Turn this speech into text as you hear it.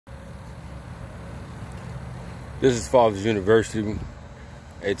This is Fatherhood University,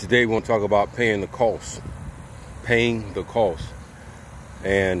 and today we want to talk about paying the cost. Paying the cost.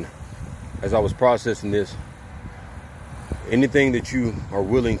 And as I was processing this, anything that you are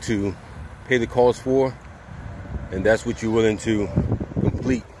willing to pay the cost for, and that's what you're willing to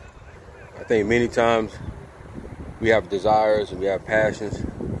complete. I think many times we have desires and we have passions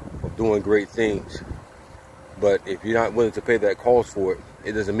of doing great things, but if you're not willing to pay that cost for it,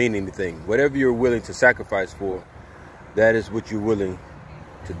 it doesn't mean anything. Whatever you're willing to sacrifice for, that is what you're willing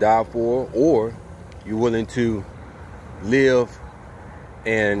to die for, or you're willing to live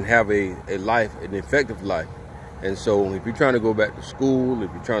and have a life, an effective life. And so if you're trying to go back to school,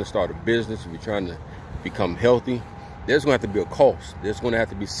 if you're trying to start a business, if you're trying to become healthy, there's going to have to be a cost. There's going to have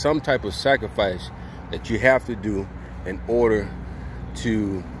to be some type of sacrifice that you have to do in order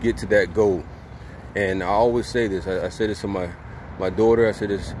to get to that goal. And I always say this, I say this to my daughter, I say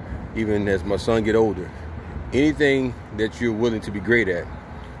this even as my son get older. Anything that you're willing to be great at,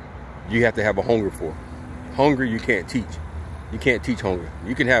 you have to have a hunger for. Hunger you can't teach. You can't teach hunger.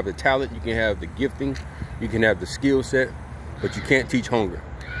 You can have the talent, you can have the gifting, you can have the skill set, but you can't teach hunger.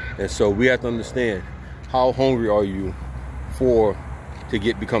 And so we have to understand, how hungry are you to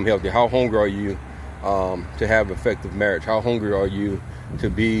become healthy? How hungry are you to have effective marriage? How hungry are you to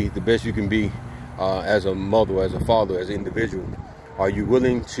be the best you can be as a mother, as a father, as an individual? Are you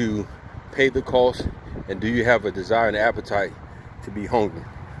willing to pay the cost? And do you have a desire and appetite to be hungry?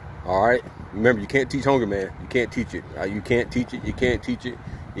 All right. Remember, you can't teach hunger, man. You can't teach it. You can't teach it. You can't teach it.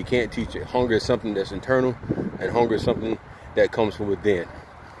 You can't teach it. Hunger is something that's internal, and hunger is something that comes from within.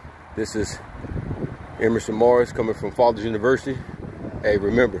 This is Emerson Morris coming from Fatherhood University. Hey,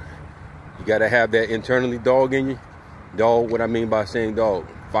 remember, you got to have that internally dog in you. Dog, what I mean by saying dog,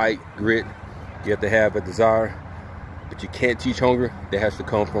 fight, grit. You have to have a desire, but you can't teach hunger. That has to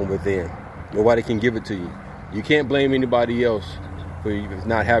come from within. Nobody can give it to you. You can't blame anybody else for you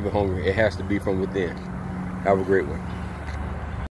not having hunger. It has to be from within. Have a great one.